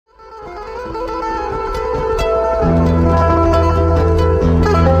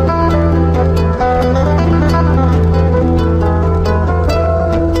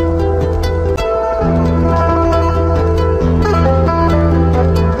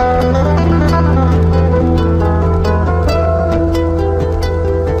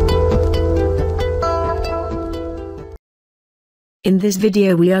this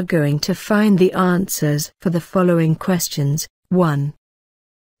video we are going to find the answers for the following questions. 1.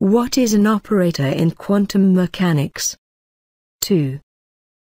 What is an operator in quantum mechanics? 2.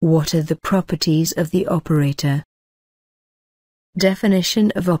 What are the properties of the operator?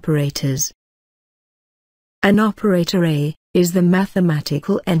 Definition of operators. An operator A is the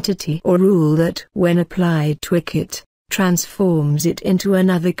mathematical entity or rule that, when applied to a kit, transforms it into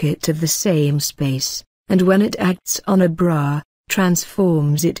another kit of the same space, and when it acts on a bra,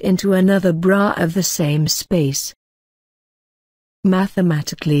 transforms it into another bra of the same space.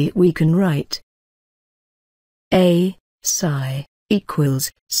 Mathematically we can write A psi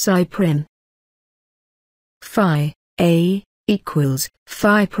equals psi prim. Phi A equals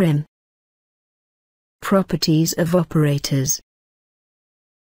phi prim. Properties of operators.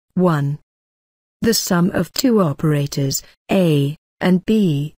 1. The sum of two operators, A and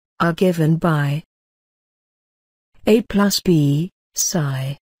B, are given by A plus B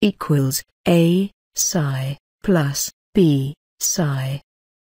psi equals A psi plus B psi.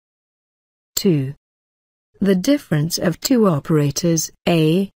 2. The difference of two operators,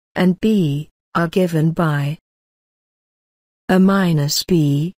 A and B, are given by A minus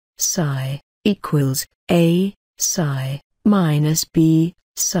B psi equals A psi minus B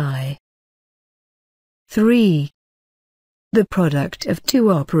psi. 3. The product of two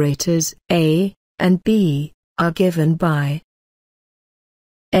operators, A and B, are given by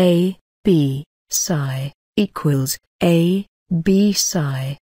A B psi equals A B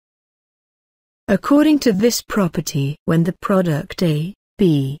psi. According to this property, when the product A,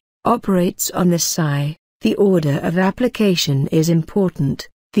 B, operates on the psi, the order of application is important.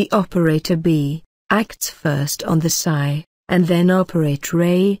 The operator B acts first on the psi, and then operator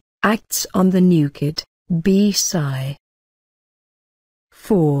A acts on the new kit, B psi.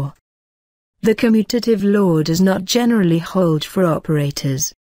 4. The commutative law does not generally hold for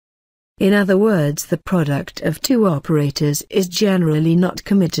operators. In other words, the product of two operators is generally not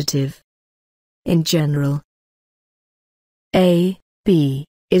commutative. In general, A, B,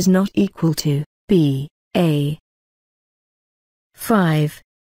 is not equal to B, A. 5.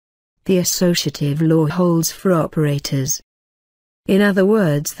 The associative law holds for operators. In other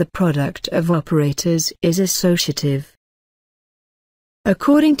words, the product of operators is associative.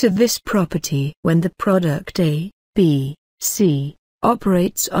 According to this property, when the product A, B, C,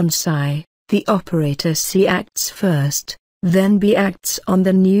 operates on psi, the operator C acts first, then B acts on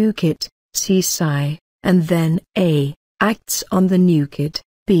the new kit, C psi, and then A acts on the new kit,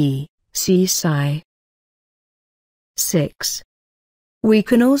 B, C psi. 6. We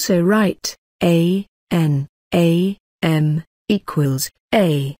can also write A, N, A, M, equals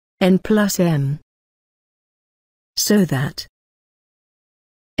A, N plus M. So that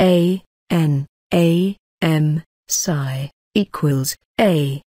A, N, A, M, psi, equals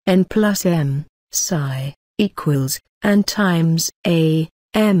A, N plus M, psi, equals, and times A,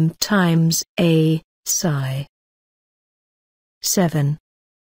 M times A, psi. 7.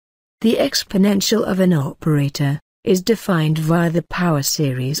 The exponential of an operator is defined via the power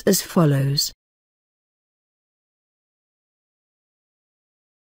series as follows.